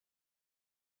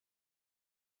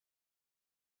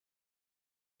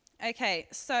Okay,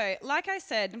 so like I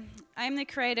said, I'm the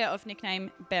creator of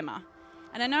nickname Bema.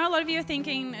 And I know a lot of you are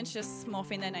thinking it's just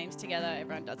morphing their names together,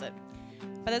 everyone does it.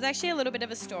 But there's actually a little bit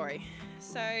of a story.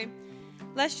 So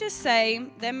let's just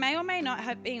say there may or may not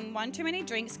have been one too many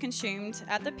drinks consumed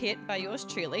at the pit by yours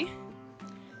truly.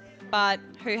 But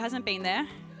who hasn't been there?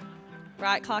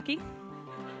 Right, Clarky?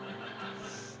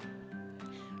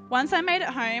 Once I made it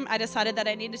home, I decided that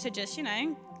I needed to just,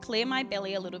 clear my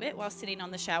belly a little bit while sitting on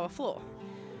the shower floor.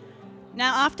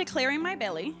 Now, after clearing my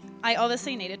belly, I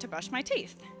obviously needed to brush my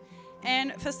teeth.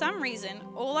 And for some reason,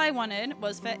 all I wanted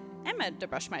was for Emma to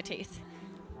brush my teeth.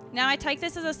 Now, I take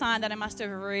this as a sign that I must have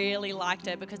really liked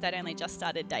her because they'd only just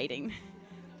started dating,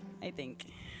 I think.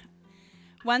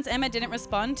 Once Emma didn't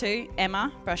respond to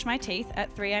Emma, brush my teeth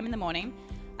at 3 a.m. in the morning,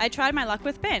 I tried my luck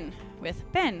with Ben,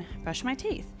 brush my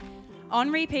teeth.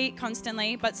 On repeat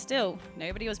constantly, but still,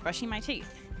 nobody was brushing my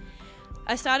teeth.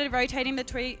 I started rotating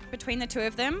between the two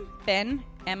of them, Ben,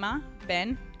 Emma,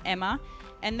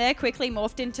 and there quickly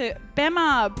morphed into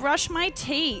Bema, brush my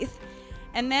teeth.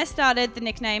 And there started the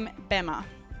nickname Bema.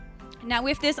 Now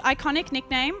with this iconic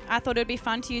nickname, I thought it would be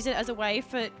fun to use it as a way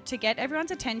to get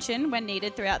everyone's attention when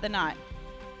needed throughout the night.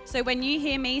 So when you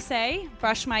hear me say,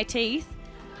 brush my teeth,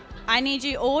 I need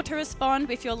you all to respond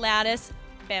with your loudest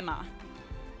Bema.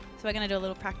 So we're going to do a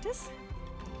little practice.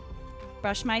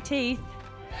 Brush my teeth.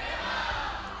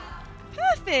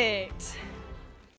 Perfect.